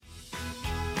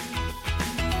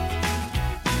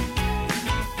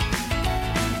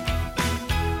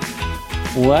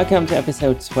Welcome to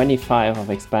episode 25 of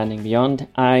Expanding Beyond.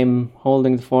 I'm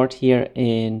holding the fort here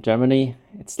in Germany.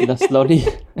 It's slowly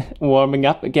warming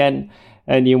up again.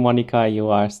 And you, Monica, you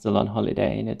are still on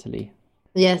holiday in Italy.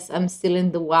 Yes, I'm still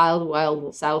in the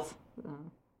wild south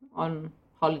on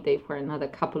holiday for another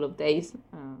couple of days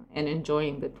and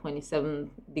enjoying the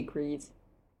 27 degrees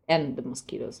and the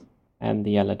mosquitoes. And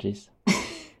the allergies.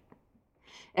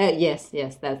 Yes,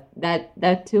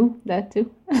 that too.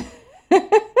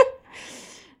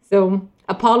 So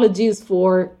apologies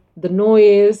for the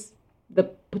noise, the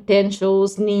potential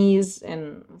sneeze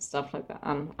and stuff like that.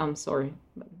 I'm sorry,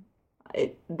 but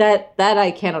that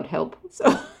I cannot help.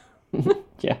 So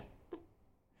Yeah.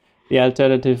 The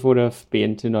alternative would have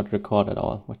been to not record at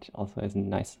all, which also isn't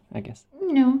nice, I guess.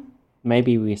 No.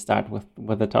 Maybe we start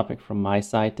with a topic from my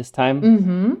side this time.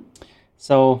 Mm-hmm.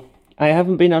 So I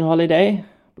haven't been on holiday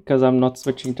because I'm not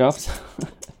switching jobs.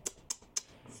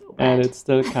 So And bad. it's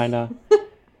still kind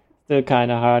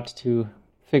of hard to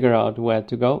figure out where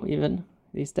to go even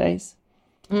these days.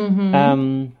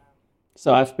 Mm-hmm.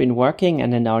 So I've been working,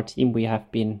 and in our team we have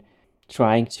been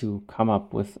trying to come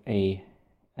up with a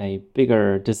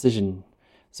bigger decision.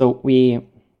 So we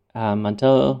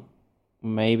until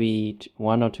maybe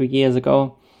 1 or 2 years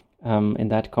ago, in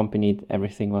that company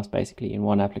everything was basically in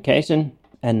one application,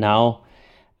 and now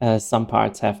some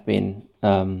parts have been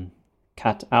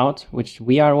cut out, which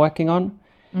we are working on.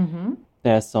 Mm-hmm.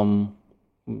 There's some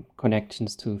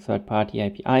connections to third-party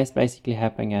APIs basically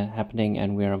happening,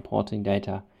 and we're importing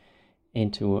data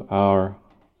into our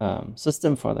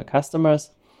system for the customers.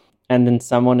 And then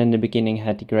someone in the beginning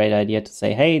had the great idea to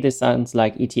say, hey, this sounds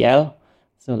like ETL,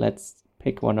 so let's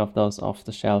pick one of those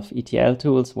off-the-shelf ETL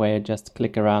tools where you just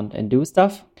click around and do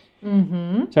stuff.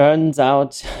 Mm-hmm. Turns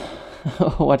out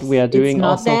what we are doing It's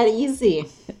not also... that easy.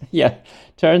 Yeah,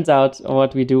 turns out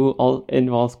what we do all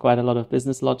involves quite a lot of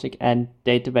business logic and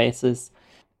databases.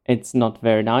 It's not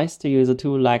very nice to use a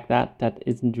tool like that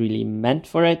isn't really meant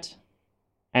for it.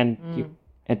 And you,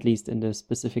 at least in the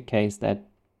specific case that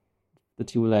the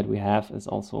tool that we have is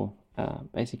also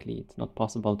basically it's not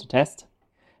possible to test.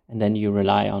 And then you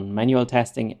rely on manual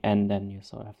testing, and then you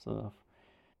sort of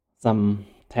some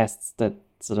tests that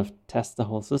sort of test the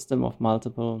whole system of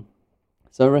multiple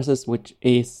services, which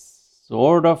is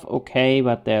sort of okay,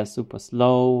 but they're super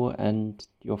slow, and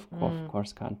you of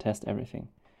course can't test everything.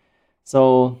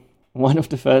 So one of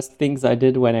the first things I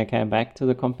did when I came back to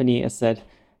the company is said,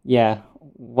 yeah,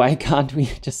 why can't we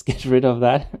just get rid of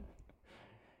that?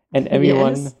 And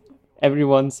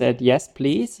everyone said, yes,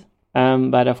 please.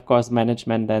 But of course,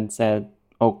 management then said,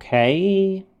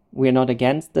 okay, we're not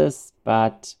against this,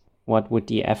 but what would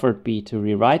the effort be to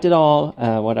rewrite it all?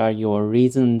 What are your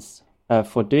reasons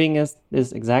for doing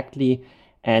this exactly?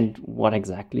 And what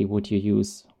exactly would you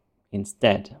use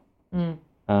instead?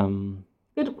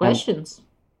 Good questions.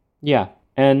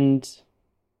 And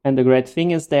the great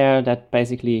thing is there that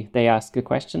basically they ask a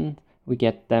question, we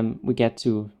get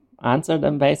to answer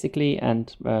them basically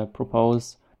and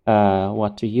propose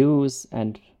what to use,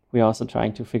 and we're also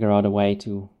trying to figure out a way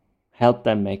to help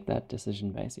them make that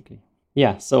decision basically.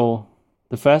 Yeah, so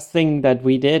the first thing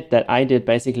that I did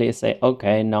basically is say,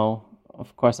 okay, now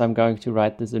of course I'm going to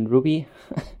write this in Ruby.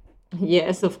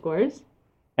 Yes, of course.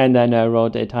 And then I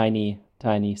wrote a tiny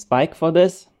spike for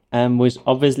this, which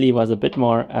obviously was a bit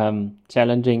more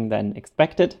challenging than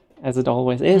expected, as it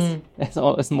always is. There's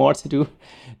always more to do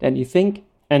than you think.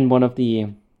 And one of the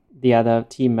other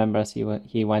team members,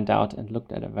 he went out and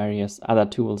looked at various other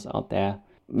tools out there.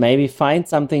 Maybe find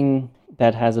something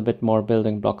that has a bit more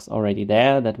building blocks already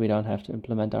there that we don't have to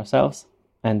implement ourselves.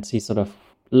 And he sort of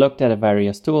looked at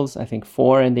various tools, I think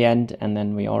 4 in the end, and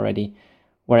then we already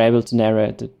were able to narrow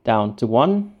it down to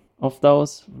one of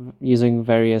those using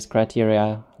various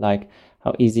criteria, like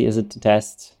how easy is it to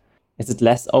test? Is it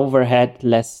less overhead,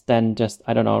 less than just,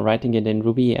 I don't know, writing it in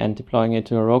Ruby and deploying it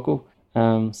to Heroku?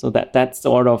 So that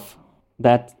sort of,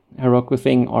 that Heroku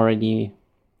thing already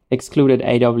excluded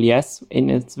AWS in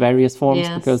its various forms,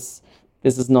 Yes. because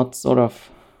this is not sort of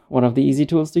one of the easy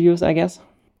tools to use, I guess.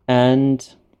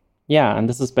 And yeah, and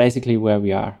this is basically where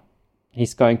we are.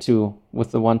 He's going to,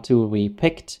 with the one tool we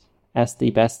picked as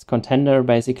the best contender,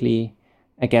 basically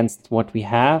against what we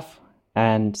have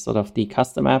and sort of the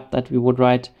custom app that we would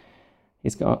write.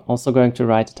 He's also going to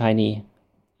write a tiny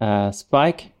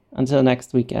spike until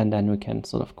next week, and then we can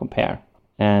sort of compare.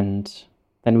 And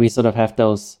then we sort of have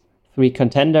those 3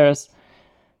 contenders,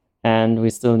 and we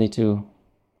still need to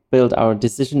build our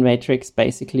decision matrix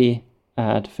basically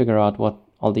to figure out what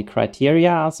all the criteria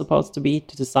are supposed to be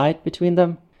to decide between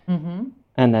them. Mm-hmm.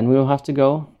 And then we will have to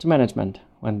go to management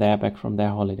when they're back from their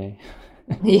holiday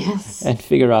Yes. and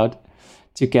figure out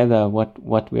together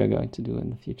what we are going to do in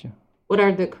the future. What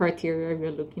are the criteria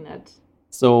you're looking at?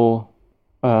 So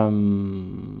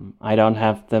I don't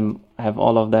have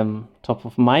all of them top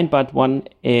of mind, but one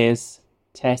is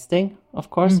testing, of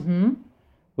course,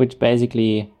 which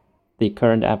basically the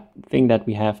current app thing that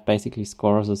we have basically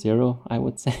scores a 0, I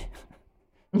would say.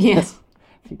 Yes.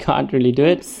 We can't really do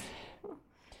it.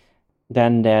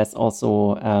 Then there's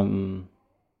also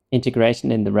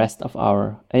integration in the rest of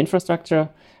our infrastructure.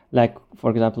 Like,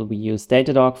 for example, we use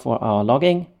Datadog for our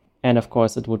logging. And of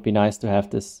course, it would be nice to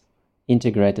have this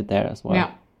integrated there as well.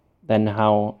 Yeah. Then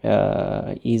how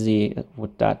easy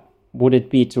would it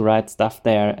be to write stuff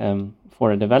there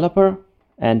for a developer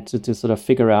and to sort of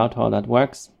figure out how that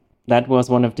works? That was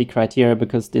one of the criteria,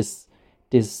 because this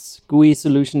GUI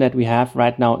solution that we have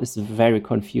right now is very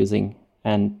confusing,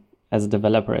 and as a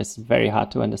developer it's very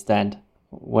hard to understand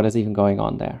what is even going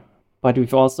on there. But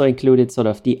we've also included sort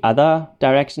of the other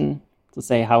direction to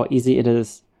say how easy it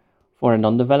is for a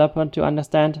non-developer to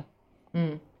understand.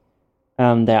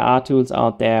 There are tools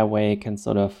out there where you can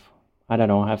sort of, I don't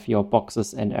know, have your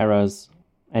boxes and errors,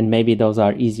 and maybe those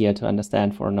are easier to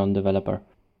understand for a non-developer.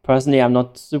 Personally, I'm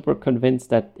not super convinced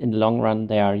that in the long run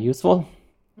they are useful.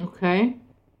 Okay.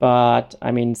 But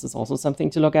I mean, this is also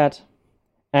something to look at.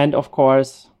 And of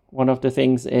course, one of the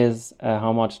things is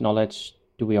how much knowledge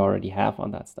do we already have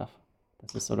on that stuff?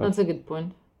 This is That's a good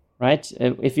point. Right?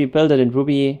 If you build it in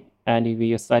Ruby and you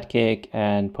use Sidekick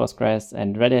and Postgres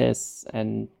and Redis,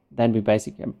 and then we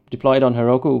basically deploy it on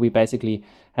Heroku, we basically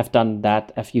have done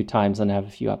that a few times and have a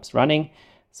few apps running.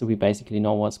 So we basically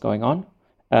know what's going on.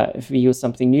 If we use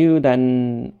something new,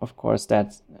 then of course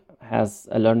that has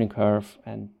a learning curve,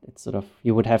 and it's sort of,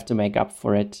 you would have to make up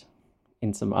for it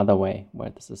in some other way where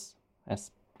this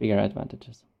has bigger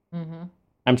advantages.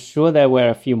 I'm sure there were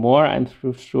a few more. I'm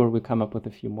sure we'll come up with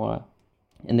a few more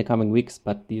in the coming weeks,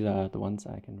 but these are the ones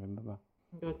I can remember.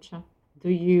 Gotcha. Do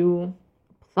you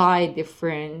apply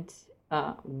different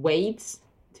weights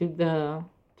to the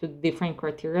different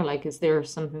criteria? Like, is there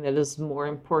something that is more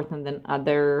important than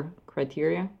other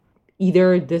criteria?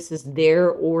 Either this is there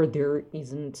or there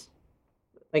isn't.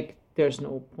 Like, there's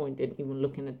no point in even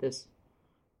looking at this.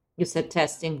 You said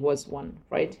testing was one,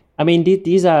 right? I mean,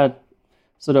 these are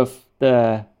sort of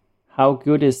the how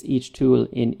good is each tool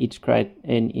in each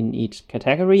in each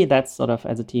category. That's sort of,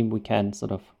 as a team, we can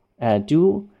sort of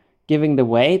do. Giving the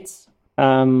weights,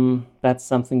 that's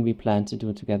something we plan to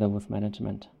do together with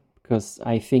management, because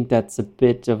I think that's a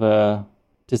bit of a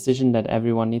decision that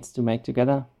everyone needs to make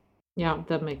together. Yeah,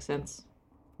 that makes sense.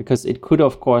 Because it could,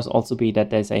 of course, also be that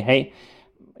they say, hey,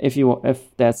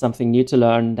 if there's something new to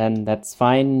learn, then that's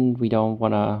fine. We don't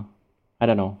want to, I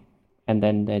don't know. And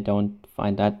then they don't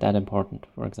find that important,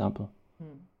 for example.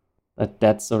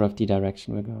 That's sort of the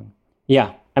direction we're going.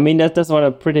 Yeah, I mean, that's what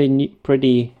a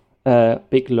pretty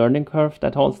big learning curve,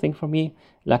 that whole thing for me.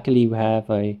 Luckily, we have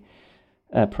a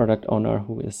product owner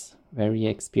who is very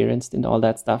experienced in all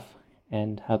that stuff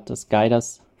and helped us guide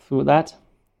us through that.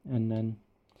 And then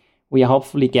we are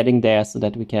hopefully getting there so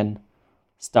that we can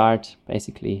start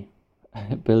basically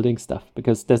building stuff,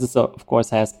 because this is, of course,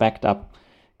 has backed up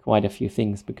quite a few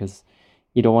things, because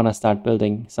you don't want to start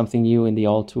building something new in the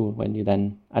old tool when you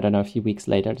then, I don't know, a few weeks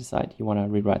later decide you want to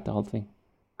rewrite the whole thing.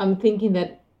 I'm thinking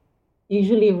that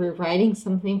usually rewriting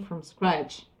something from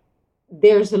scratch,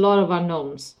 there's a lot of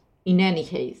unknowns in any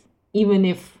case. Even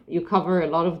if you cover a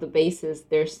lot of the bases,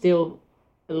 there's still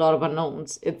a lot of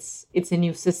unknowns. It's a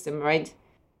new system, right?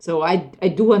 So I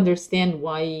do understand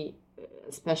why,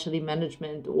 especially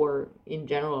management or in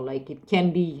general, like, it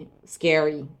can be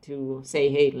scary to say,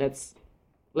 hey, let's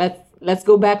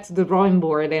go back to the drawing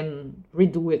board and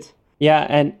redo it. Yeah,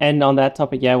 and on that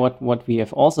topic, yeah, what we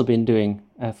have also been doing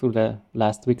through the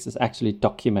last weeks is actually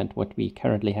document what we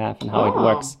currently have and how it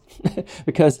works.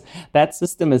 Because that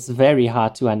system is very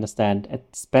hard to understand,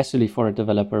 especially for a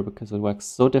developer, because it works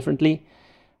so differently.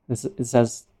 It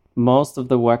says most of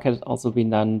the work has also been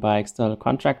done by external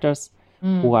contractors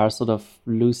who are sort of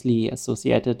loosely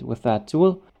associated with that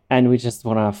tool. And we just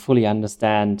want to fully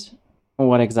understand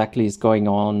what exactly is going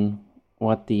on,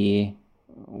 which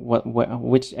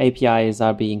APIs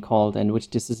are being called and which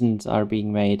decisions are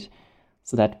being made,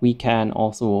 so that we can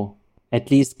also at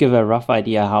least give a rough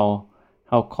idea how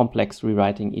complex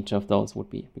rewriting each of those would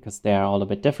be, because they are all a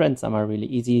bit different. Some are really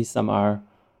easy, some are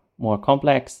more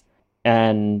complex.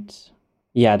 And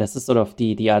yeah, this is sort of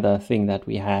the other thing that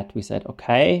we had. We said,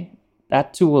 okay,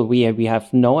 that tool, we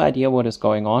have no idea what is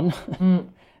going on.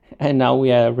 And now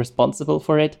we are responsible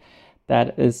for it.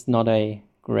 That is not a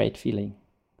great feeling,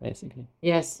 basically.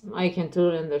 Yes, I can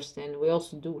totally understand. We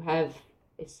also do have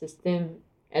a system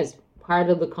as part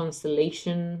of the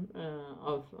constellation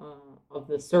of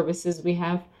the services we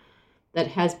have that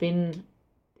has been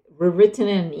rewritten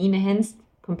and enhanced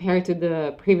compared to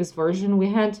the previous version we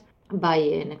had by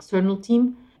an external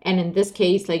team. And in this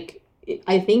case, like,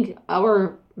 I think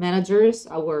our managers,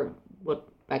 our what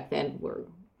back then were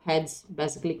heads,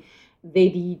 basically, they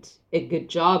did a good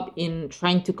job in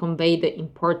trying to convey the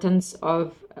importance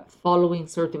of following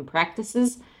certain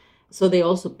practices. So they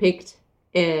also picked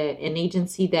an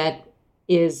agency that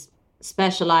is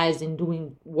specialized in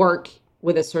doing work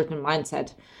with a certain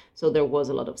mindset. So there was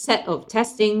a lot of set of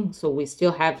testing. So we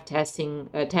still have testing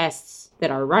tests that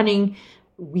are running.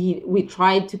 We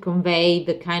tried to convey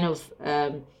the kind of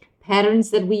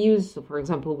patterns that we use. So, for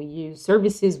example, we use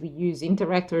services, we use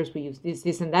interactors, we use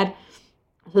this, and that.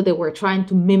 So they were trying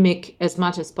to mimic as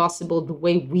much as possible the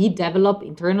way we develop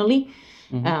internally.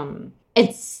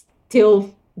 It's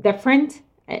still different.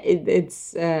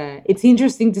 It's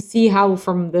interesting to see how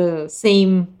from the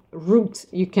same root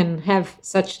you can have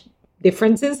such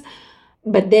differences,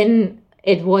 but then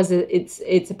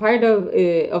it's a part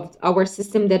of our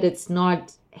system that it's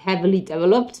not heavily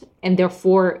developed, and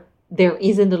therefore there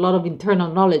isn't a lot of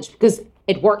internal knowledge because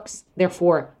it works.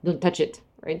 Therefore, don't touch it,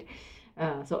 right?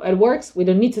 So it works. We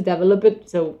don't need to develop it.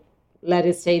 So let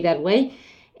it stay that way.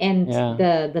 And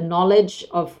the knowledge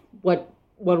of what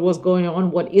was going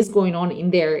on, what is going on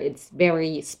in there, it's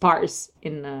very sparse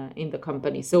in the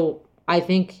company. So I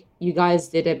think you guys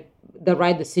did the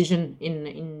right decision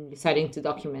in deciding to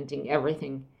documenting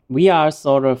everything. We are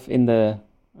sort of in the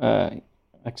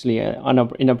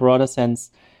in a broader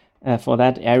sense for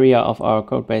that area of our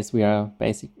code base. We are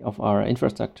basic of our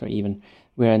infrastructure. Even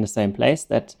we are in the same place.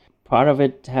 That part of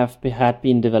it had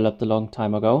been developed a long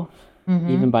time ago,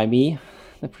 even by me.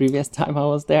 The previous time I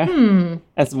was there,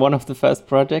 as one of the first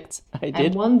projects I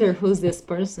did. I wonder who's this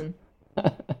person.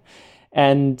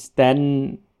 And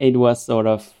then it was sort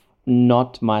of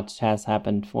not much has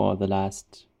happened for the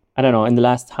last, I don't know, in the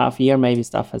last half year, maybe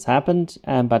stuff has happened.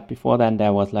 But before then,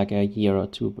 there was like a year or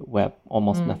two where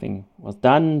almost nothing was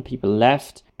done. People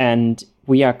left. And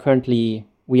we are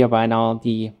by now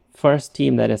the first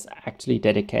team that is actually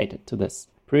dedicated to this.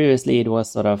 Previously, it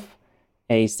was sort of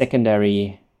a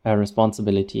secondary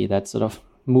responsibility that sort of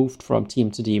moved from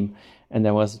team to team, and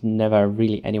there was never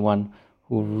really anyone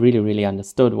who really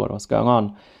understood what was going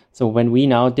on. So when we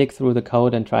now dig through the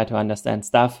code and try to understand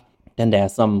stuff, then there are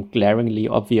some glaringly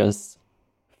obvious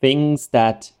things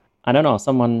that, I don't know,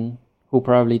 someone who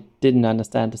probably didn't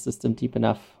understand the system deep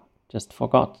enough just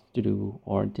forgot to do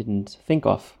or didn't think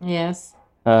of. Yes.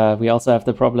 We also have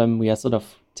the problem we are sort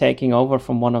of taking over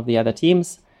from one of the other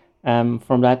teams.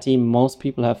 From that team, most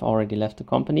people have already left the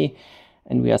company,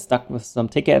 and we are stuck with some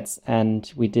tickets. And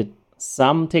we did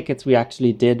some tickets we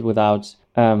actually did without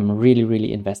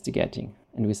really investigating.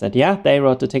 And we said, yeah, they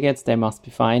wrote the tickets, they must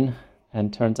be fine.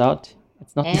 And turns out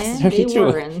it's not necessarily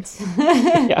true. And they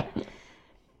weren't. Yeah.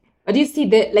 But you see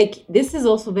that, like, this is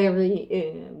also very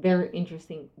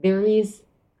interesting. There is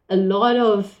a lot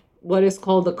of what is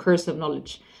called the curse of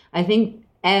knowledge. I think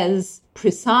as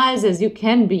precise as you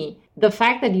can be, the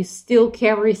fact that you still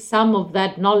carry some of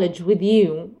that knowledge with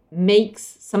you makes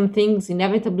some things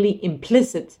inevitably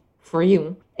implicit for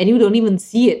you, and you don't even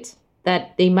see it,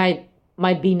 that they might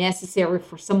be necessary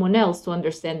for someone else to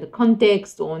understand the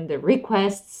context on the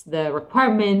requests, the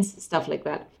requirements, stuff like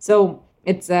that. So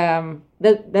it's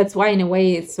that's why in a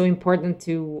way it's so important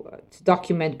to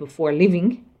document before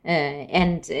leaving.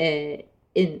 I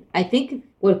think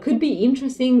what could be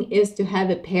interesting is to have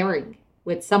a pairing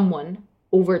with someone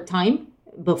over time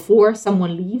before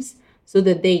someone leaves, so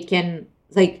that they can,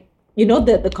 like,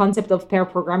 the concept of pair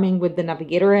programming with the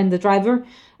navigator and the driver.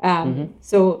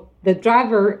 So the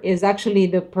driver is actually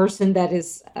the person that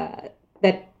is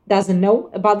that doesn't know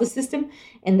about the system,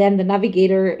 and then the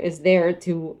navigator is there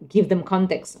to give them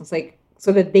context. It's like,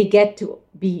 so that they get to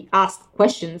be asked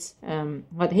questions.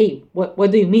 What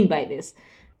do you mean by this?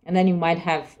 And then you might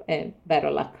have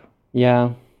better luck.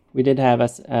 Yeah, we did have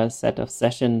a set of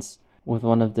sessions with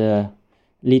one of the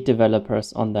lead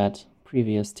developers on that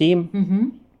previous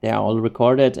team. They are all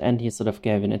recorded, and he sort of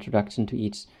gave an introduction to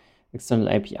each external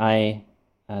API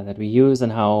that we use,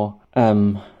 and how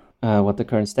what the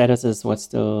current status is, what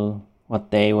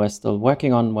they were still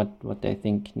working on, what they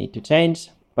think need to change.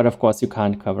 But of course, you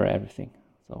can't cover everything.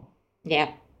 So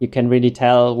yeah, you can really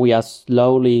tell we are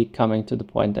slowly coming to the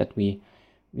point that we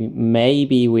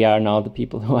are now the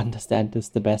people who understand this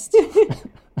the best.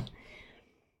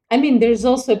 I mean, there's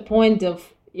also a point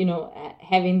of,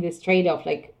 having this trade-off.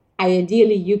 Like,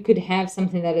 ideally, you could have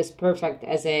something that is perfect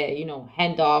as a,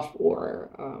 handoff or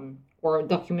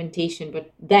documentation,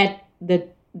 but that the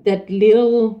that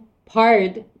little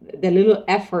part, the little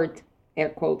effort, air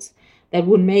quotes, that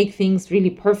would make things really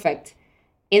perfect,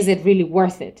 is it really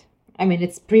worth it? I mean,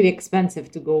 it's pretty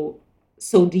expensive to go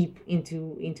so deep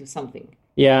into something.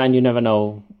 Yeah, and you never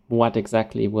know what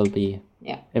exactly will be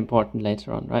important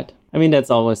later on, right? I mean, that's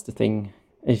always the thing.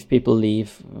 If people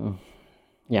leave,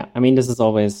 I mean,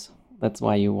 that's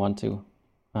why you want to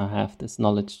have this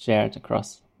knowledge shared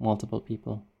across multiple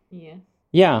people. Yeah.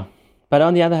 Yeah, but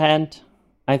on the other hand,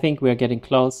 I think we're getting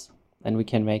close and we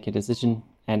can make a decision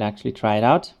and actually try it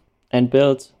out and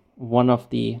build one of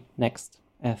the next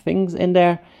things in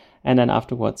there. And then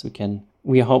afterwards,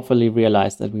 we hopefully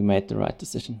realize that we made the right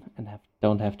decision and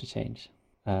don't have to change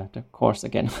the course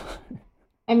again.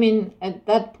 I mean, at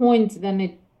that point,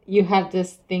 then you have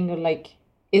this thing of like,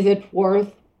 is it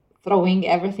worth throwing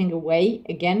everything away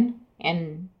again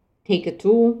and take a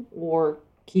tool, or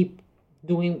keep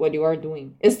doing what you are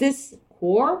doing? Is this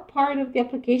core part of the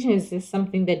application? Is this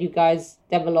something that you guys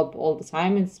develop all the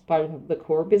time? It's part of the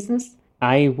core business?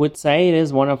 I would say it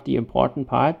is one of the important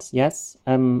parts, yes.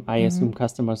 I assume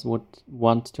customers would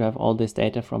want to have all this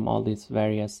data from all these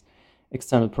various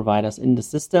external providers in the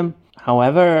system.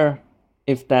 However,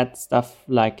 if that stuff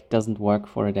like doesn't work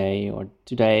for a day or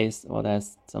 2 days, or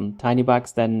there's some tiny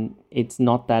bugs, then it's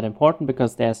not that important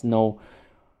because there's no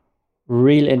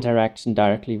real interaction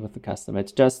directly with the customer.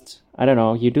 It's just, I don't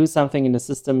know, you do something in the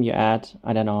system, you add,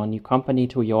 I don't know, a new company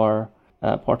to your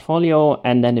portfolio,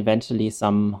 and then eventually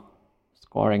some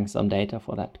data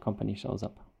for that company shows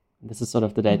up. And this is sort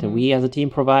of the data we as a team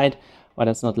provide, but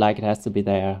it's not like it has to be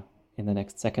there in the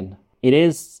next second. It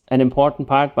is an important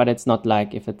part, but it's not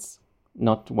like if it's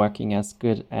not working as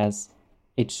good as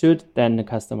it should, then the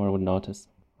customer would notice,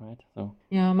 right? So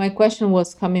yeah, my question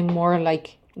was coming more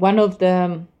like one of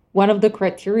the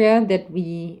criteria that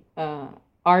we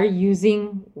are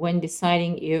using when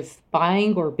deciding if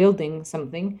buying or building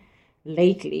something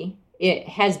lately, it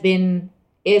has been,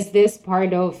 is this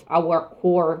part of our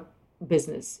core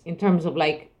business in terms of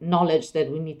like knowledge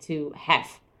that we need to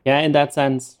have? Yeah, in that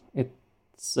sense, it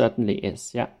certainly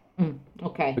is. Yeah.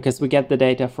 Okay. Because we get the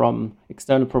data from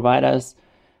external providers.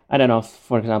 I don't know,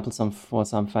 for example, for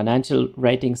some financial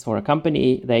ratings for a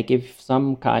company, they give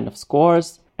some kind of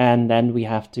scores, and then we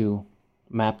have to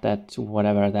map that to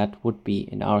whatever that would be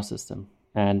in our system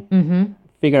and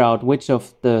figure out which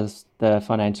of the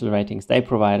financial ratings they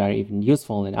provide are even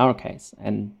useful in our case.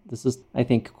 And this is, I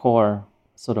think, core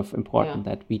sort of important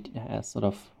that we sort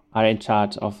of are in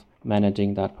charge of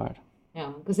managing that part.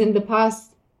 Yeah, because in the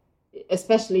past,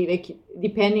 especially like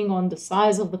depending on the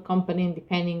size of the company and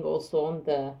depending also on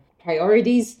the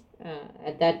priorities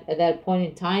at that point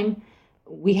in time,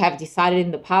 we have decided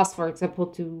in the past, for example,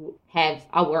 to have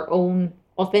our own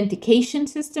authentication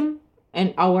system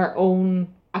and our own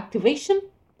activation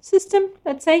system,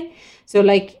 let's say. So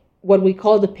like what we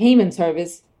call the payment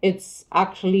service, it's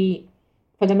actually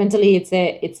fundamentally it's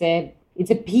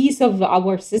a piece of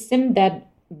our system that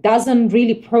doesn't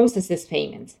really process this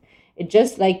payments. It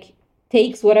just like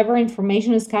takes whatever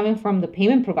information is coming from the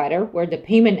payment provider where the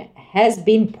payment has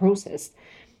been processed,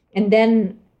 and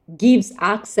then gives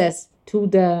access to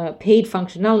the paid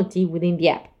functionality within the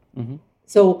app.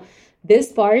 So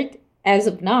this part, as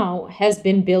of now, has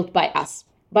been built by us.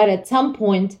 But at some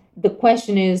point, the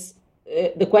question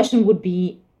would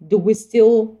be,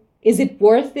 is it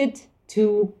worth it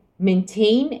to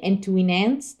maintain and to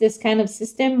enhance this kind of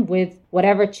system with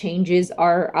whatever changes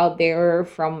are out there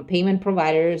from payment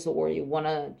providers, or you want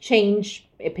to change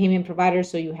a payment provider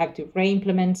so you have to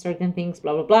re-implement certain things,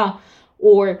 blah, blah, blah?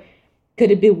 Or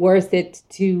could it be worth it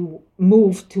to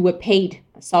move to a paid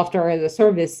software as a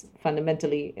service,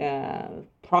 fundamentally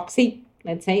proxy,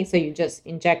 let's say? So you just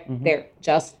inject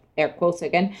just air quotes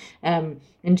again,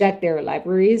 inject their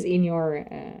libraries in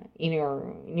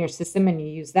your system, and you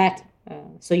use that.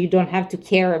 So you don't have to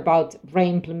care about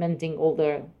re-implementing all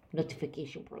the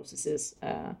notification processes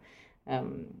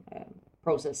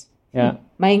process. Yeah.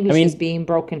 My English is being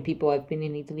broken, people. I've been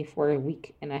in Italy for a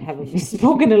week and I haven't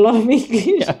spoken a lot of English.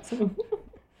 Yeah. So.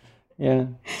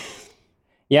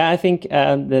 Yeah, I think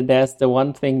there's the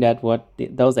one thing that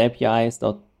those APIs,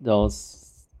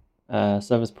 those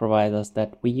service providers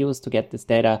that we use to get this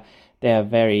data, they are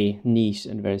very niche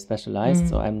and very specialized.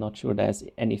 So I'm not sure there's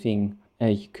anything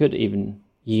you could even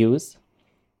use.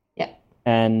 Yeah.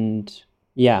 And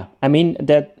yeah, I mean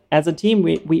that as a team,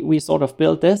 we sort of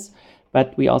built this,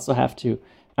 but we also have to,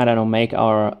 I don't know, make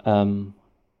our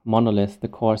monolith, the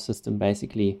core system,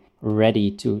 basically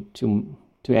ready to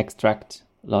extract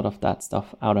a lot of that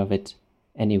stuff out of it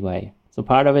anyway. So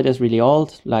part of it is really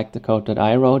old, like the code that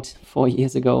I wrote 4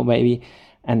 years ago, maybe,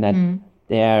 and that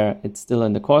there it's still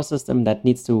in the core system that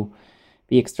needs to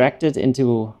be extracted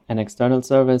into an external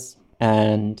service.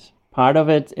 And part of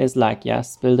it is like,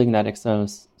 yes, building that external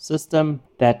system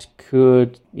that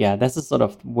could, this is sort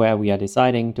of where we are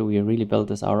deciding, do we really build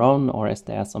this our own, or is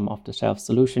there some off-the-shelf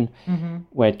solution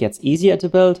where it gets easier to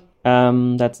build?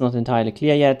 That's not entirely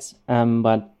clear yet,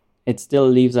 but it still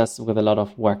leaves us with a lot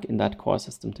of work in that core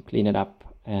system to clean it up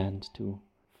and to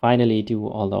finally do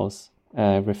all those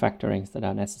refactorings that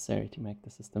are necessary to make the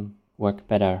system work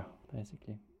better,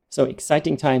 basically. So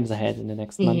exciting times ahead in the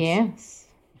next months. Yes.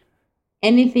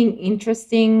 Anything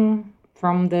interesting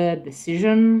from the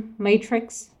decision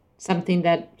matrix? Something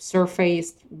that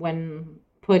surfaced when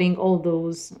putting all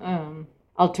those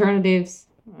alternatives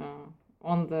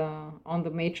on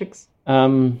the matrix?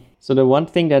 So the one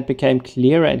thing that became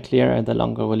clearer and clearer the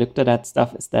longer we looked at that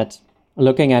stuff is that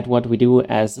looking at what we do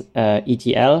as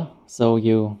ETL,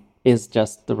 is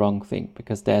just the wrong thing,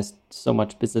 because there's so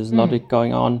much business logic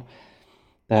going on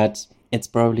that it's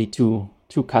probably too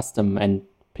custom, and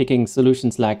picking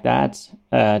solutions like that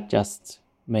just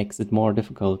makes it more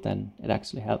difficult than it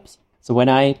actually helps. So when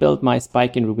I built my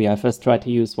Spike in Ruby, I first tried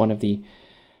to use one of the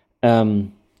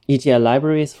ETL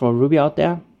libraries for Ruby out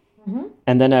there.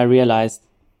 And then I realized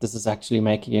this is actually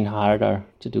making it harder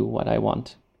to do what I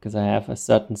want, because I have a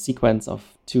certain sequence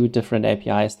of 2 different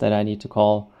APIs that I need to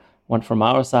call, one from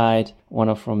our side,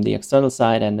 one from the external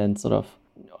side, and then sort of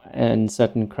in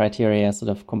certain criteria sort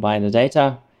of combine the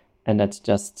data. And that's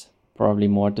just probably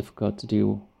more difficult to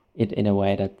do it in a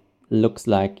way that looks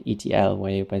like ETL,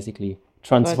 where you basically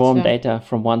transform data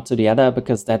from one to the other,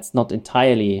 because that's not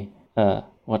entirely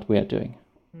what we are doing.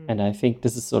 And I think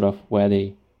this is sort of where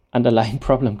the underlying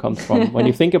problem comes from. When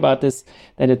you think about this,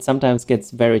 then it sometimes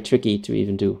gets very tricky to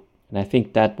even do. And I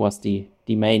think that was the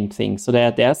main thing. So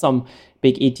there are some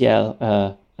big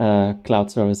ETL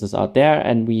cloud services out there,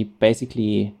 and we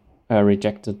basically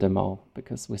rejected them all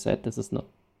because we said this is not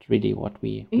really what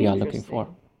we are looking for.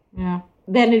 Yeah,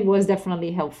 then it was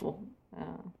definitely helpful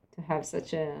to have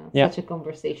such a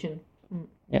conversation.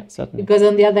 Yeah, certainly. Because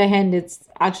on the other hand, it's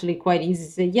actually quite easy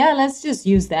to say, let's just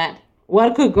use that.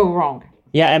 What could go wrong?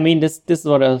 Yeah, I mean, this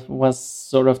was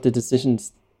sort of the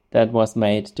decisions that was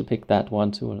made to pick that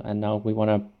one tool, and now we want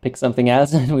to pick something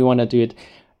else, and we want to do it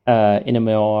in a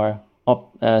more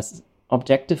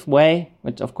objective way,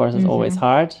 which of course is always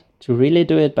hard to really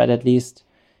do it, but at least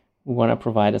we want to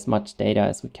provide as much data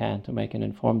as we can to make an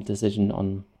informed decision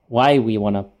on why we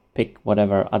want to pick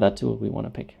whatever other tool we want to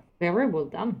pick. Very well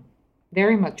done.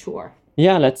 Very mature.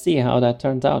 Yeah, let's see how that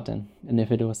turns out and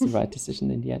if it was the right decision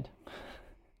in the end.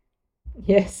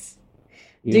 Yes.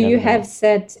 Do you have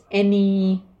set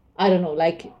any, I don't know,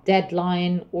 like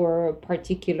deadline or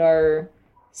particular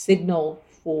signal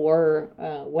for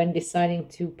when deciding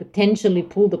to potentially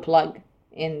pull the plug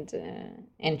and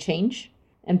change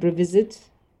and revisit?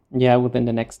 Yeah, within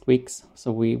the next weeks.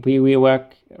 So we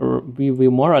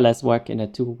more or less work in a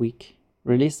 2-week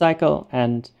release cycle,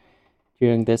 and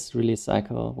during this release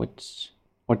cycle,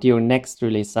 during next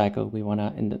release cycle, we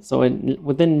wanna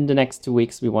within the next 2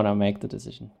 weeks we wanna make the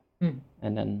decision,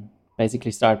 and then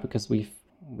basically start, because we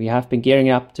have been gearing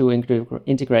up to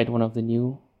integrate one of the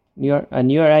newer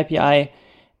API,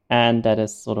 and that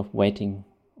is sort of waiting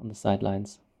on the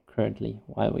sidelines currently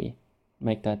while we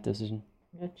make that decision.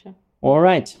 Gotcha. All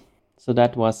right. So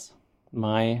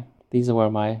these were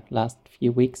my last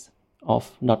few weeks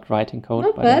of not writing code,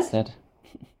 not but bad. Instead.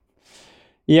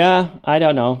 Yeah, I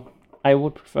don't know. I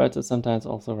would prefer to sometimes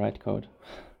also write code.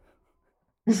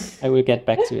 I will get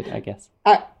back to it, I guess.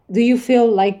 Do you feel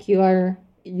like you are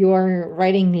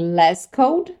writing less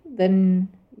code than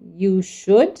you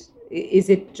should? Is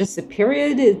it just a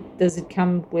period? Does it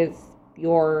come with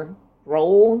your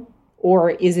role,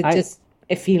 or is it just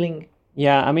a feeling?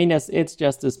 Yeah, I mean, it's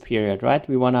just this period, right?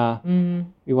 We wanna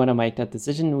make that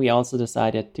decision. We also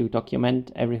decided to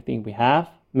document everything we have.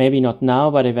 Maybe not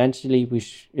now, but eventually,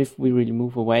 if we really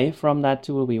move away from that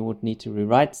tool, we would need to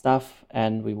rewrite stuff,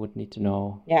 and we would need to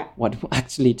know what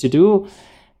actually to do.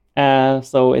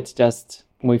 So it's just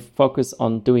we focus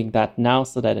on doing that now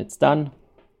so that it's done,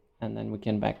 and then we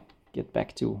can get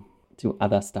back to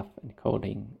other stuff and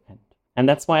coding, and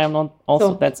that's why I'm not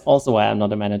also. That's also why I'm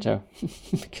not a manager,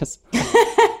 because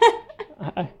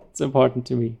it's important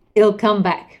to me. It'll come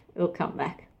back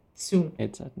soon.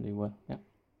 It certainly will. Yeah.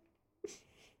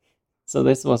 So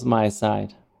this was my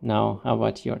side. Now, how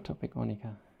about your topic,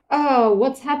 Monica? Oh,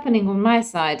 what's happening on my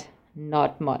side?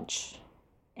 Not much,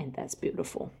 and that's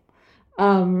beautiful.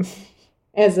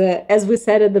 As we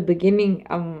said at the beginning,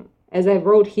 as I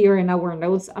wrote here in our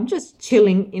notes, I'm just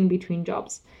chilling in between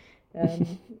jobs.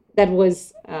 that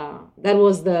was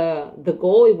the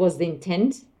goal. It was the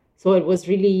intent. So it was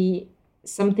really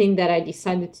something that I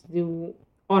decided to do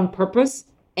on purpose.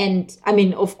 And I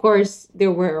mean, of course,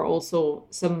 there were also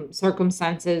some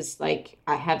circumstances, like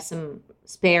I have some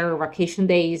spare vacation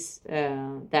days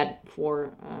that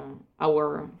for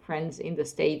our friends in the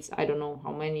States, I don't know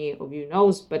how many of you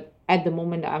knows, but at the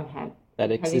moment That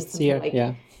having exists something here. like,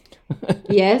 Yeah.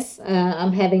 yes,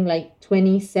 I'm having like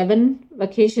 27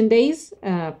 vacation days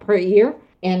per year.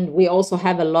 And we also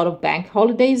have a lot of bank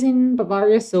holidays in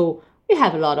Bavaria. So we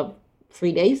have a lot of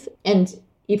free days. And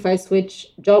if I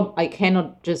switch job, I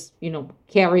cannot just,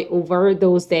 carry over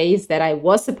those days that I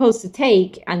was supposed to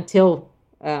take until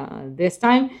this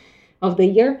time of the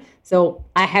year. So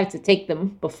I have to take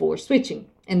them before switching.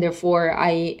 And therefore,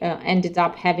 I ended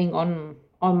up having on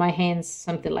my hands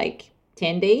something like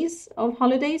 10 days of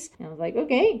holidays. And I was like,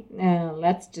 okay,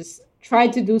 let's just try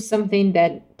to do something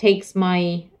that takes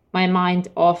my mind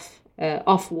off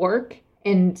work.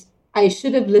 And I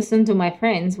should have listened to my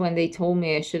friends when they told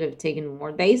me I should have taken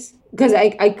more days, because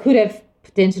I could have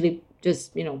potentially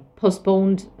just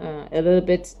postponed a little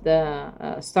bit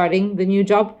the starting the new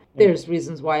job. There's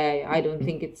reasons why I don't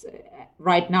think it's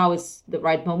right now is the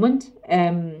right moment.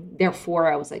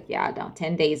 Therefore I was like, yeah, now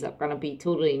 10 days are gonna be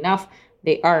totally enough.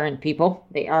 They aren't, people,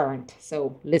 they aren't.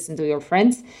 So listen to your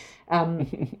friends.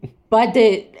 But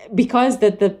because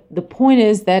the point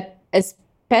is that,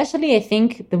 especially I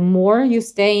think the more you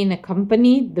stay in a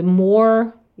company, the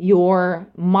more your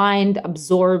mind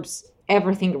absorbs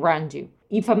everything around you.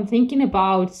 If I'm thinking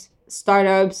about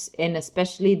startups and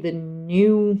especially the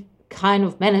new kind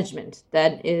of management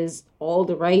that is all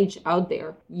the rage out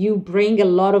there, you bring a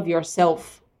lot of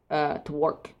yourself to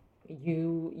work.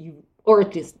 You or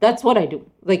at least that's what I do.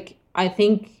 Like, I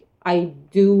think I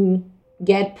do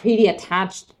get pretty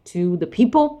attached to the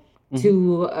people,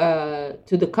 to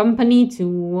the company,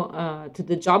 to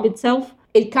the job itself.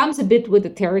 It comes a bit with the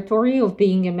territory of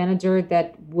being a manager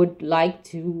that would like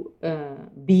to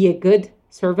be a good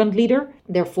servant leader.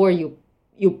 Therefore, you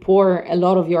pour a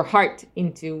lot of your heart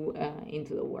into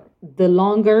the work. The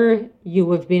longer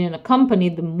you have been in a company,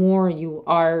 the more you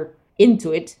are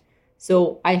into it.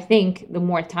 So I think the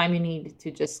more time you need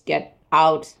to just get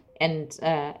out, and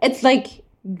it's like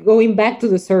going back to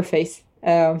the surface.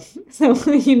 So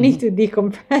you need to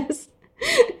decompress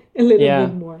a little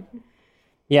bit more.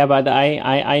 Yeah, but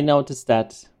I noticed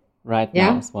that right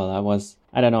now Yeah. as well.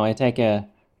 I don't know, I take a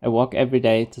walk every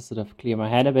day to sort of clear my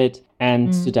head a bit.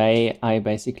 And today I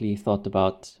basically thought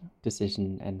about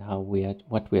decision and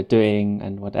what we're doing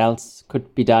and what else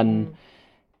could be done.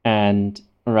 And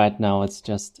right now it's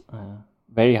just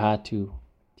very hard to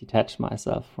detach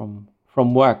myself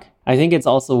from work. I think it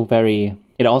also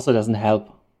doesn't help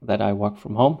that I work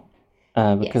from home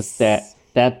because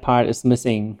that part is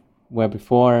missing. Where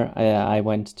before I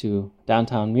went to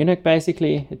downtown Munich,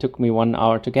 basically. It took me 1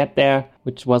 hour to get there,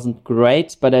 which wasn't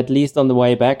great, but at least on the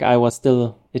way back,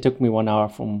 it took me 1 hour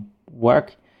from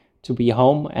work to be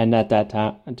home. And at that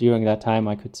time, during that time,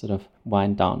 I could sort of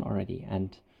wind down already.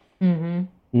 And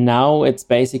now it's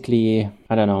basically,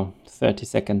 30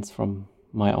 seconds from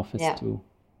my office to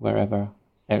wherever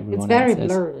everyone else is. It's very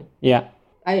blurry. Yeah.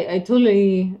 I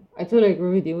totally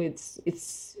agree with you.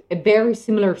 It's a very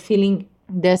similar feeling.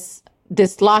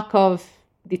 This lack of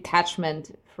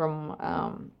detachment from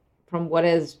what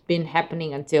has been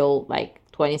happening until like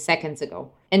 20 seconds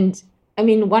ago. And I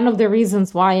mean, one of the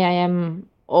reasons why I am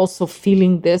also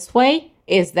feeling this way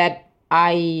is that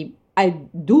I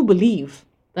do believe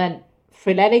that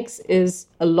Freeletics is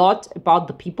a lot about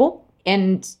the people,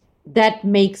 and that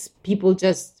makes people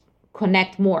just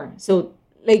connect more. So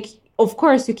like, of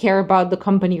course, you care about the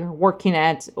company you're working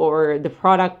at or the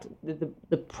product,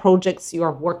 the projects you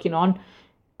are working on.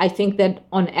 I think that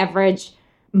on average,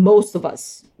 most of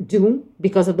us do,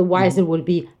 because otherwise it would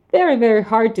be very, very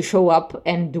hard to show up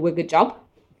and do a good job.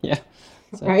 Yeah,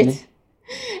 right?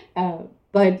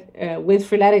 But with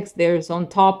Freeletics, there's on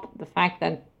top the fact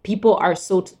that people are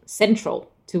so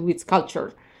central to its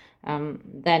culture.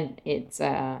 Then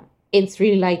it's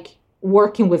really like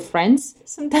working with friends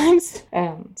sometimes.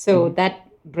 So that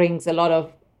brings a lot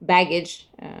of baggage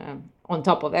on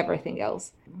top of everything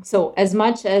else. So as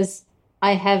much as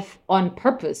I have on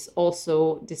purpose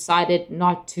also decided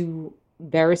not to,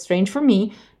 very strange for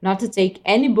me, not to take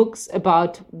any books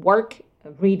about work,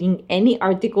 reading any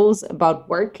articles about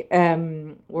work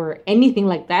or anything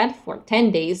like that for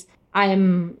 10 days,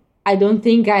 I don't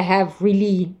think I have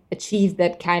really achieved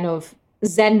that kind of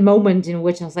Zen moment in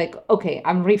which I was like, okay,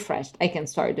 I'm refreshed. I can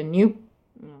start anew.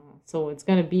 So it's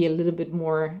going to be a little bit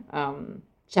more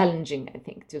challenging, I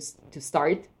think, to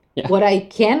start. Yeah. What I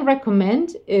can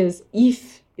recommend is,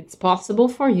 if it's possible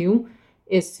for you,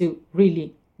 is to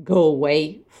really go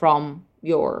away from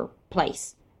your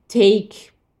place.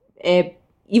 Take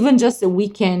even just a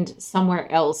weekend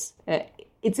somewhere else.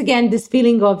 It's again this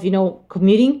feeling of,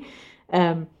 commuting,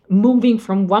 moving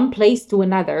from one place to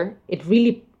another. It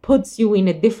really puts you in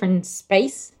a different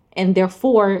space, and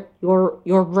therefore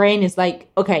your brain is like,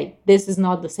 okay, this is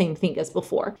not the same thing as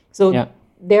before. So Yeah.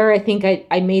 there, I think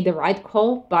I made the right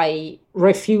call by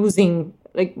refusing.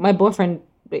 Like, my boyfriend,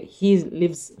 he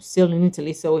lives still in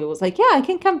Italy, so he was like, yeah, I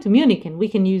can come to Munich and we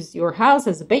can use your house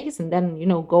as a base, and then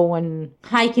go and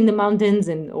hike in the mountains,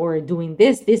 and or doing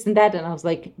this and that. And I was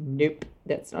like, nope,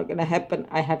 that's not gonna happen.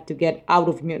 I have to get out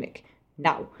of Munich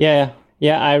now. Yeah.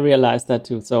 Yeah. I realized that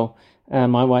too. So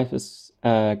my wife is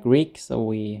Greek, so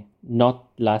we not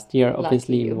last year,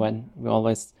 obviously, you. when we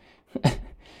always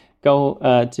go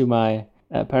to my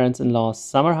parents-in-law's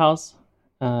summer house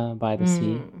by the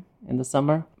sea in the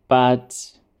summer.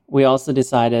 But we also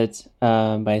decided,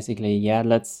 basically, yeah,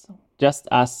 let's just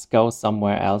us go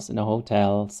somewhere else, in a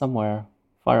hotel, somewhere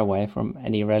far away from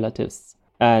any relatives.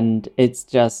 And it's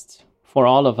just, for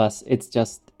all of us, it's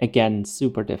just, again,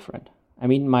 super different. I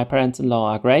mean, my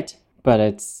parents-in-law are great, but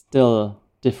it's still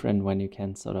different when you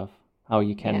can how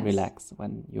you can Yes. relax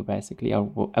when you basically are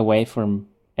away from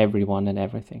everyone and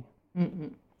everything.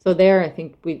 So there, I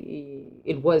think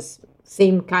it was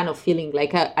same kind of feeling.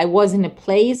 Like, I was in a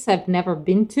place I've never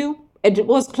been to. It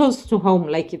was close to home,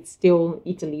 like it's still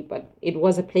Italy, but it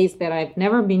was a place that I've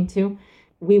never been to.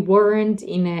 We weren't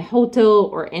in a hotel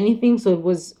or anything, so it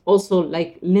was also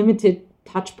like limited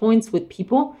touch points with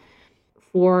people.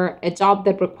 For a job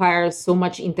that requires so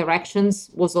much interactions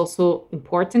was also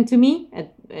important to me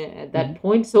at that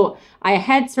point. So I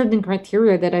had certain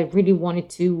criteria that I really wanted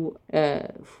to,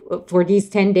 for these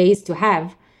 10 days to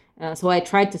have. So I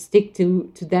tried to stick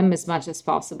to them as much as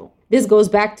possible. This goes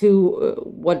back to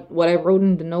what I wrote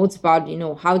in the notes about,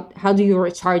 how do you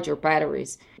recharge your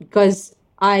batteries? Because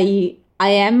I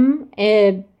am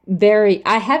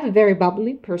I have a very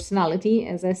bubbly personality,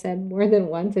 as I said more than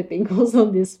once, I think, also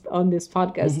on this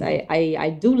podcast. I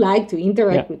do like to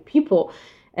interact with people.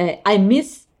 I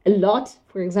miss a lot,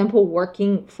 for example,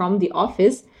 working from the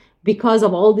office because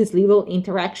of all these little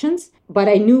interactions. But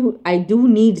I knew I do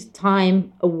need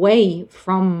time away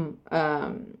from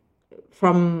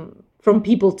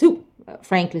people too,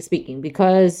 frankly speaking,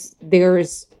 because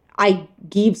I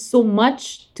give so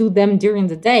much to them during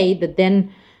the day that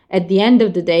then at the end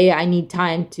of the day, I need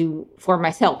time for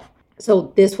myself.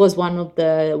 So this was one of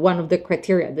the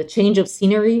criteria. The change of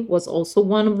scenery was also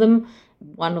one of them.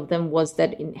 One of them was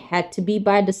that it had to be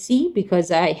by the sea,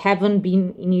 because I haven't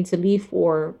been in Italy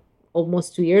for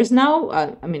almost 2 years now.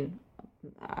 I mean,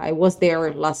 I was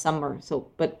there last summer,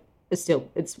 but still,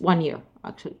 it's 1 year,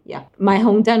 actually. Yeah. My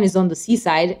hometown is on the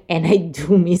seaside, and I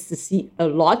do miss the sea a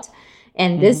lot.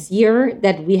 And this year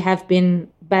that we have been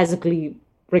basically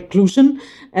reclusion,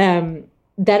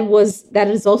 that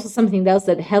is also something else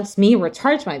that helps me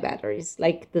recharge my batteries,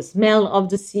 like the smell of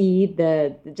the sea,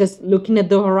 the just looking at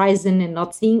the horizon and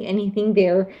not seeing anything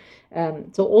there.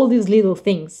 So all these little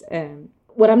things.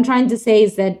 What I'm trying to say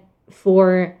is that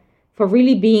for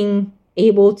really being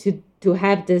able to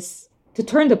have this, to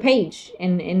turn the page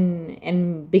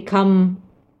and become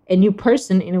a new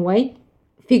person in a way,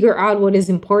 figure out what is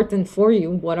important for you,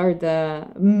 what are the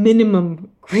minimum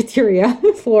criteria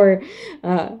for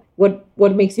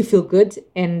what makes you feel good,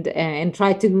 and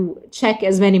try to check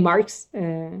as many marks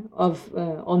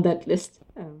on that list.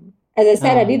 As I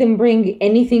said, I didn't bring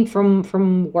anything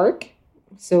from work,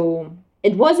 so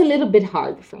it was a little bit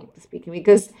hard, frankly speaking,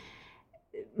 because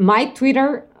my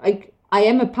Twitter, like, I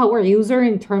am a power user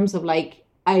in terms of, like,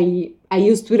 I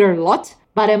use Twitter a lot,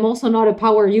 but I'm also not a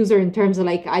power user in terms of,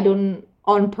 like, I don't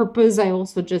on purpose. I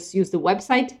also just use the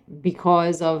website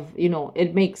because of,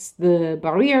 it makes the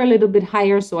barrier a little bit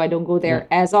higher, so I don't go there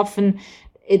as often.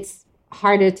 It's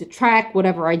harder to track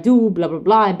whatever I do, blah, blah,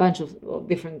 blah, a bunch of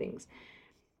different things.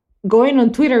 Going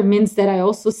on Twitter means that I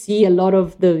also see a lot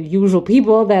of the usual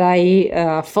people that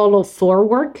I follow for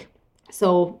work.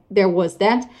 So there was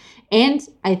that. And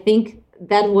I think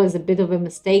that was a bit of a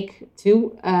mistake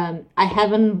too. I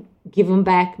haven't given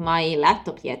back my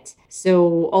laptop yet.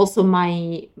 So also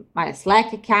my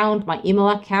Slack account, my email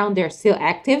account, they're still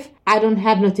active. I don't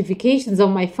have notifications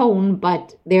on my phone,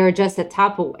 but they're just a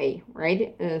tap away,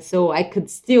 right? So I could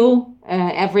still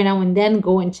every now and then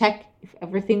go and check if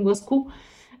everything was cool.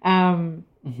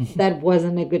 That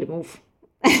wasn't a good move.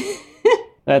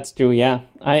 That's true, yeah.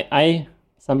 I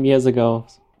some years ago,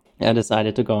 I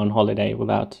decided to go on holiday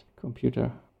without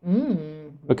computer.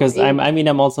 Because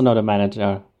I'm also not a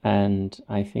manager, and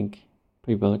I think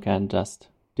people can just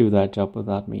do their job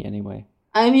without me anyway.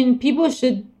 I mean, people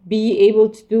should be able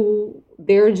to do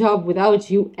their job without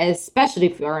you, especially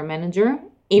if you're a manager.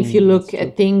 If you look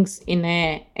at things in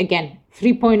a, again,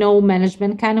 3.0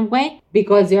 management kind of way,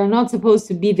 because you're not supposed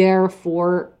to be there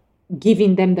for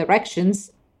giving them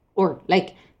directions or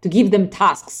like to give them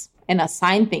tasks and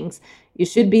assign things. You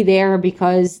should be there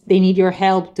because they need your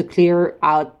help to clear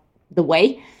out the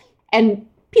way. And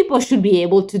people should be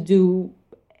able to do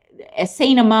a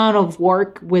sane amount of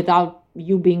work without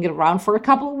you being around for a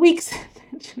couple of weeks.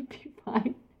 That should be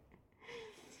fine.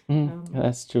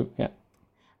 That's true, yeah.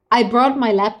 I brought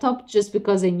my laptop just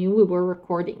because I knew we were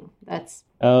recording. That's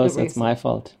so it's my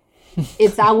fault.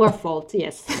 It's our fault,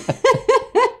 yes.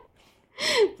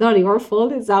 It's not your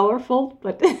fault, it's our fault,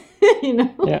 but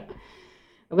Yeah.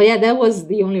 But yeah, that was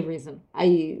the only reason.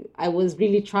 I was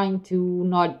really trying to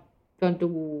don't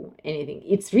do anything.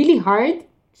 It's really hard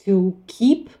to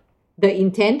keep the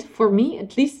intent for me,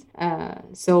 at least.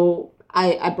 So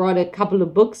I brought a couple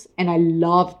of books, and I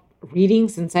loved reading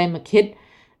since I'm a kid.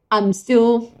 I'm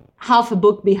still half a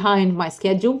book behind my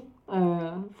schedule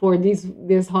for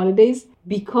these holidays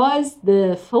because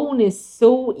the phone is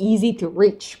so easy to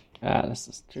reach. This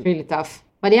is true. It's really tough.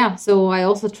 But yeah, so I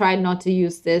also tried not to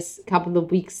use this couple of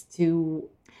weeks to...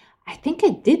 I think I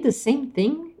did the same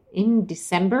thing in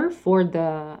December for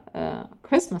the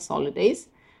Christmas holidays.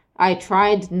 I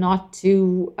tried not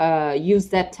to use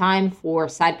that time for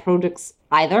side projects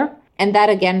either. And that,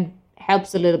 again,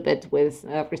 helps a little bit with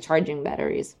recharging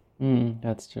batteries.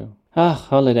 That's true.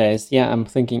 Holidays. Yeah, I'm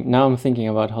thinking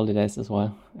about holidays as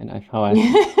well. And how I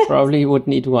probably would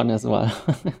need one as well.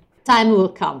 Time will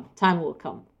come. Time will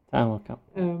come.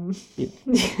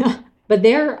 Yeah. But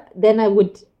then I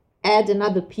would add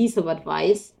another piece of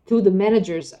advice to the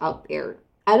managers out there.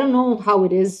 I don't know how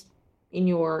it is in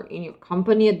your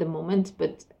company at the moment,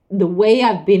 but the way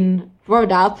I've been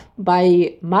brought up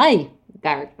by my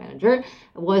direct manager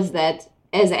was that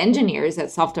as engineers,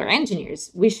 as software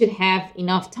engineers, we should have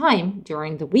enough time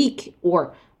during the week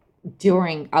or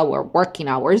during our working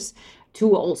hours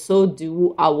to also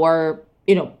do our,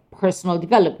 personal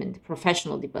development,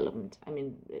 professional development. I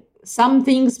mean, some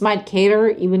things might cater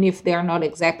even if they're not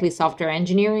exactly software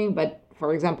engineering, but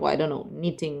for example, I don't know,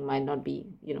 knitting might not be,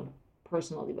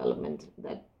 personal development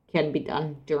that can be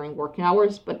done during working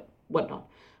hours, but whatnot.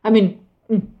 I mean,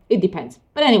 it depends.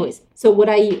 But anyways, so what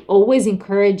I always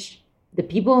encourage the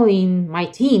people in my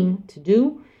team to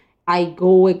do, I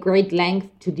go a great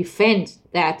length to defend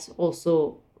that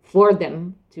also for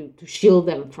them, to shield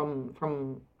them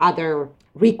from other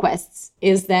requests,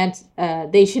 is that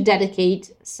they should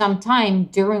dedicate some time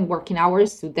during working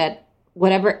hours to that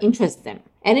whatever interests them.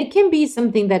 And it can be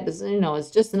something that is,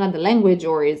 it's just another language,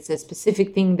 or it's a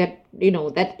specific thing that,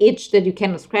 that itch that you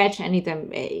cannot scratch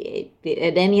anytime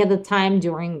at any other time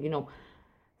during,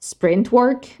 sprint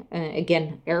work.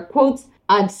 Again, air quotes.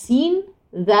 I've seen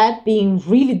that being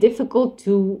really difficult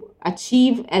to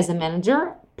achieve as a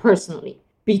manager personally,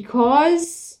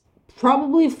 because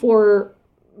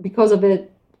of a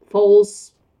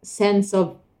false sense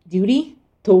of duty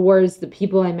towards the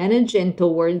people I manage and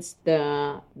towards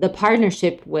the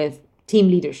partnership with team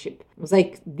leadership. It was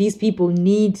like, these people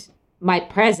need my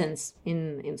presence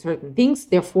in certain things.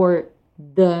 Therefore,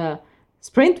 the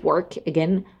sprint work,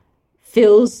 again,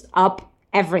 fills up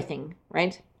everything,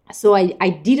 right? So I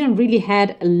didn't really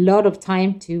had a lot of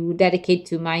time to dedicate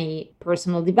to my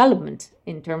personal development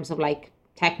in terms of like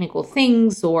technical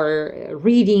things or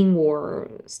reading or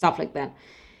stuff like that.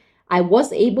 I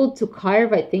was able to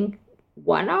carve, I think,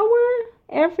 1 hour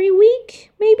every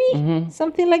week, maybe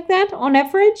something like that on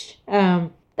average.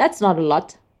 That's not a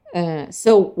lot.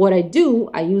 So what I do,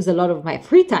 I use a lot of my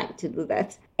free time to do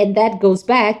that. And that goes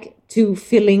back to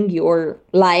filling your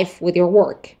life with your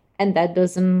work. And that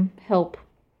doesn't help.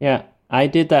 Yeah, I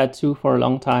did that too for a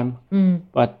long time.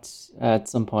 But at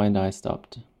some point I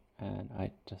stopped.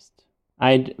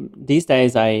 And these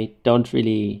days I don't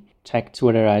really check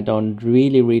Twitter. I don't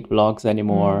really read blogs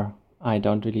anymore. I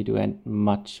don't really do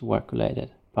much work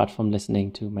related, apart from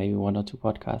listening to maybe 1 or 2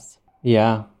 podcasts.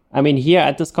 Yeah. I mean, here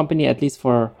at this company, at least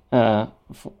for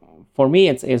me,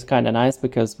 it's kind of nice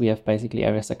because we have basically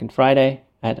every second Friday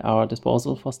at our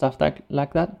disposal for stuff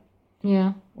like that.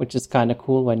 Yeah. Which is kind of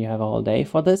cool when you have a whole day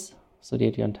for this, so that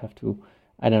you don't have to,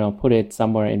 put it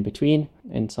somewhere in between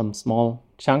in some small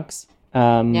chunks.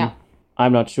 Yeah.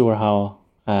 I'm not sure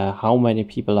how many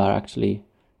people are actually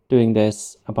doing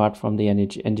this apart from the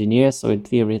engineers. So in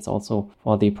theory, it's also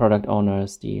for the product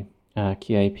owners, the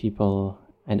QA people,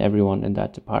 and everyone in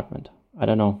that department. I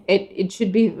don't know. It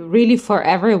should be really for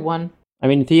everyone. I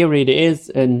mean, in theory it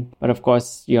is, but of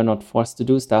course you're not forced to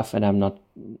do stuff, and I'm not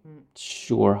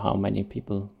sure how many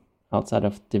people outside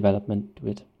of development do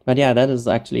it. But yeah, that is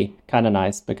actually kind of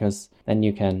nice, because then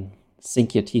you can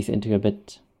sink your teeth into a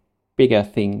bit bigger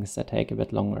things that take a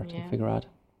bit longer to figure out.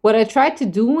 What I tried to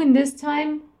do in this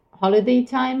time, holiday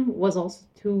time, was also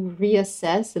to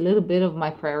reassess a little bit of my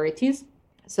priorities.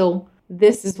 So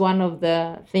this is one of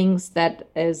the things that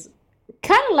is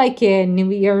kind of like a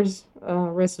New Year's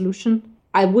resolution.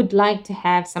 I would like to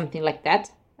have something like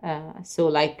that. So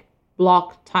like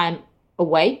block time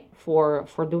away for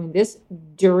doing this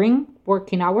during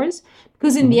working hours.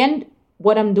 Because in the end,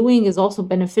 what I'm doing is also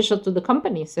beneficial to the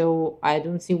company. So I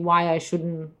don't see why I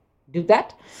shouldn't do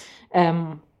that.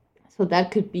 So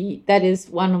that is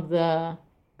one of the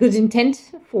good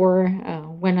intent for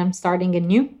when I'm starting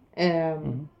anew.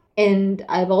 And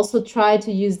I've also tried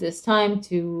to use this time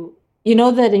to,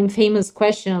 that infamous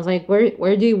question, I was like,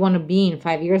 where do you want to be in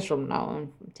 5 years from now,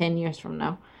 10 years from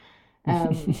now?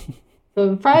 So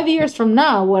in 5 years from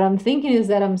now, what I'm thinking is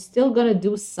that I'm still going to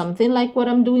do something like what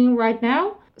I'm doing right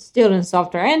now, still in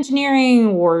software engineering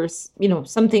or,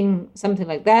 something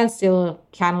like that, still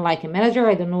kind of like a manager.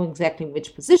 I don't know exactly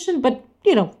which position, but,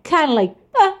 kind of like,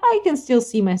 I can still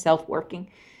see myself working.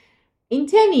 In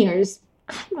 10 years,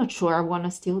 I'm not sure I want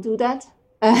to still do that.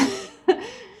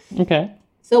 Okay.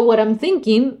 So what I'm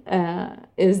thinking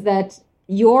is that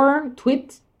your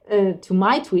tweet to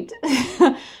my tweet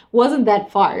wasn't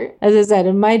that far. As I said,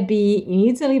 it might be in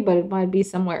Italy, but it might be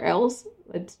somewhere else.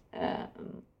 But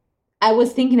I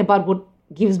was thinking about what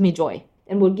gives me joy.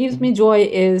 And what gives me joy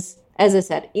is, as I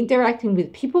said, interacting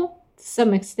with people to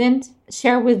some extent,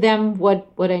 share with them what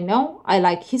I know. I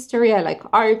like history, I like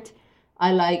art.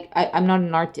 I'm not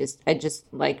an artist. I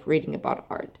just like reading about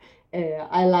art.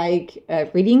 I like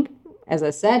reading, as I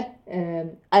said.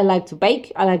 I like to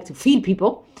bake. I like to feed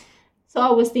people. So I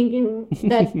was thinking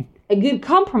that a good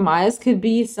compromise could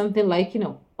be something like,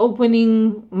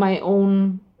 opening my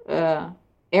own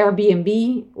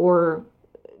Airbnb or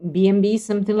B&B,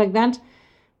 something like that.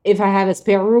 If I have a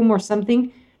spare room or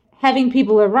something, having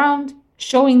people around,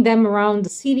 showing them around the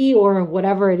city or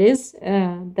whatever it is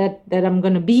that I'm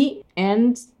going to be,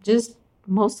 and just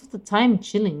most of the time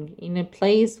chilling in a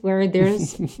place where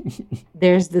there's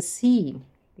the sea,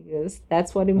 because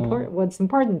that's what's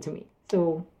important to me.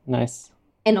 So nice.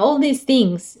 And all these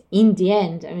things in the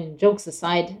end, I mean, jokes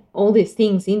aside, all these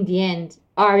things in the end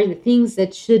are the things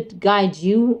that should guide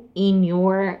you in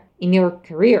your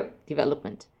career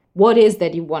development. What is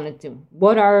that you want to do?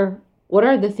 What are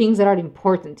the things that are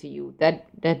important to you,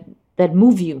 that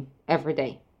move you every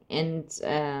day? And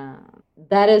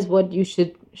that is what you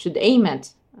should aim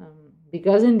at,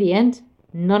 because in the end,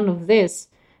 none of this,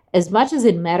 as much as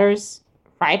it matters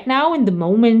right now in the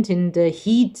moment, in the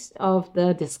heat of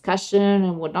the discussion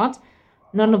and whatnot,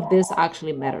 none of this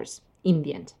actually matters in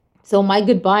the end. So my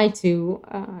goodbye to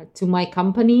my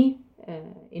company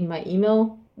in my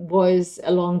email was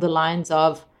along the lines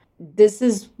of, this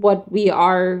is what we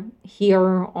are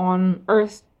here on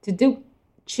Earth to do,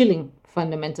 chilling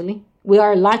fundamentally. We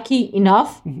are lucky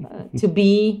enough to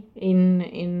be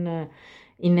in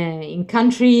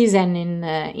countries and in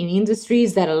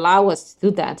industries that allow us to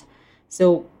do that.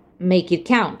 So make it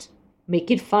count, make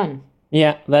it fun.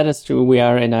 Yeah, that is true. We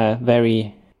are in a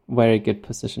very, very good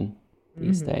position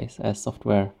these days as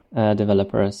software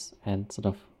developers, and sort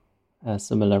of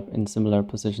similar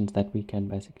positions that we can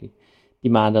basically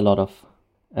demand a lot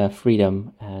of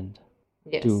freedom and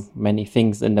do many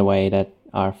things in the way that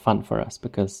are fun for us.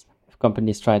 Because if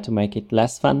companies try to make it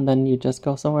less fun, then you just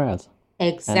go somewhere else.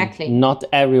 Exactly. And not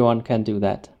everyone can do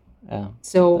that.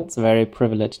 So that's a very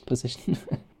privileged position.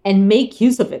 And make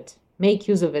use of it. Make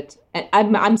use of it.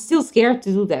 And I'm still scared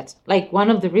to do that. Like, one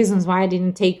of the reasons why I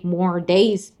didn't take more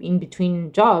days in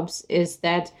between jobs is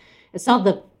that it's not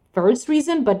the first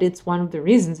reason, but it's one of the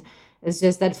reasons. It's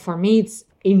just that for me, it's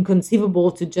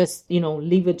inconceivable to just,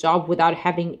 leave a job without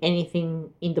having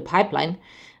anything in the pipeline.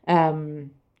 I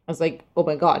was like, oh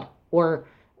my God. Or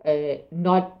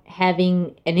not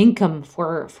having an income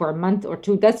for a month or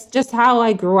two. That's just how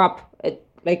I grew up.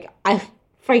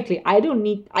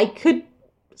 I could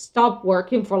stop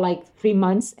working for like 3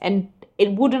 months and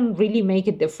it wouldn't really make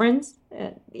a difference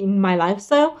in my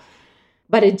lifestyle,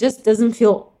 but it just doesn't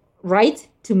feel right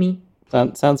to me.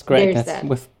 Sounds great.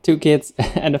 With 2 kids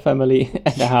and a family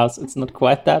and a house, it's not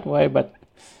quite that way, but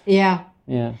yeah.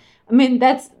 I mean,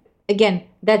 that's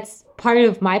part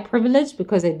of my privilege,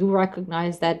 because I do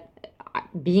recognize that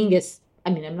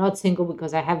I'm not single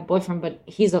because I have a boyfriend, but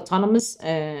he's autonomous.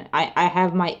 I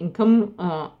have my income.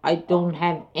 I don't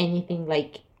have anything,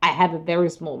 like, I have a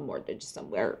very small mortgage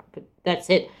somewhere, but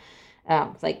that's it.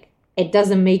 Like it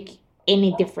doesn't make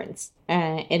any difference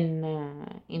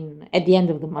in at the end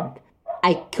of the month.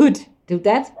 I could do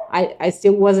that. I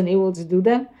still wasn't able to do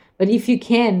that. But if you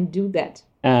can do that.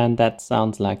 And that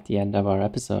sounds like the end of our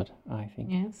episode, I think.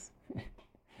 Yes.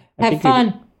 I Have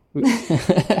fun.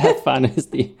 Have fun is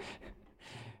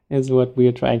what we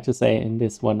are trying to say in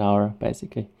this 1 hour,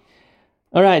 basically.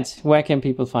 All right. Where can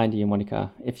people find you,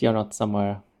 Monica, if you're not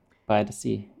somewhere by the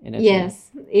sea in Italy? Yes.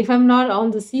 If I'm not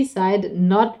on the seaside,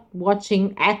 not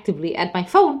watching actively at my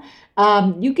phone,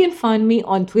 you can find me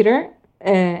on Twitter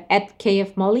at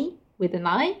KFMolly with an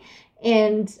I.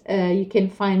 And you can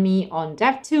find me on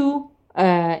Dev2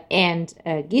 and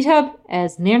GitHub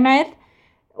as Nirnaeth.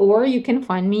 Or you can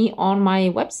find me on my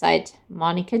website,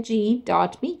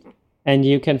 monicag.me. And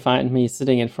you can find me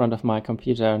sitting in front of my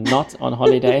computer, not on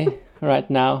holiday right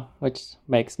now, which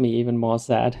makes me even more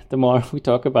sad the more we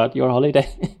talk about your holiday.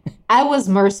 I was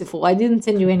merciful. I didn't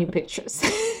send you any pictures.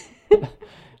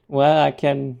 Well, I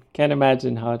can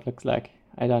imagine how it looks like.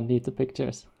 I don't need the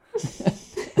pictures.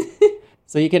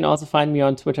 So you can also find me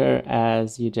on Twitter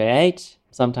as UJH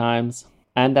sometimes.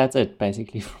 And that's it,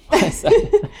 basically, from my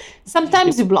side.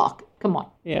 Sometimes you block. Come on.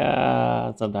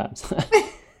 Yeah, sometimes.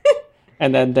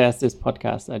 And then there's this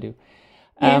podcast I do.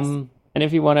 Yes. And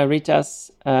if you want to reach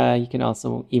us, you can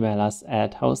also email us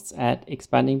at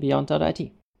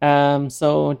hosts@expandingbeyond.it.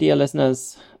 So, dear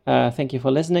listeners, thank you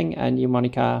for listening. And you,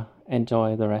 Monica,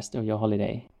 enjoy the rest of your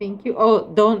holiday. Thank you. Oh,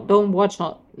 don't watch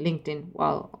on LinkedIn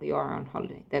while you are on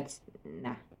holiday.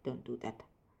 Don't do that.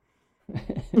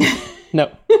 No.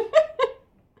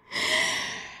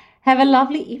 Have a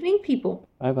lovely evening, people.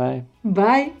 Bye-bye.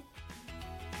 Bye.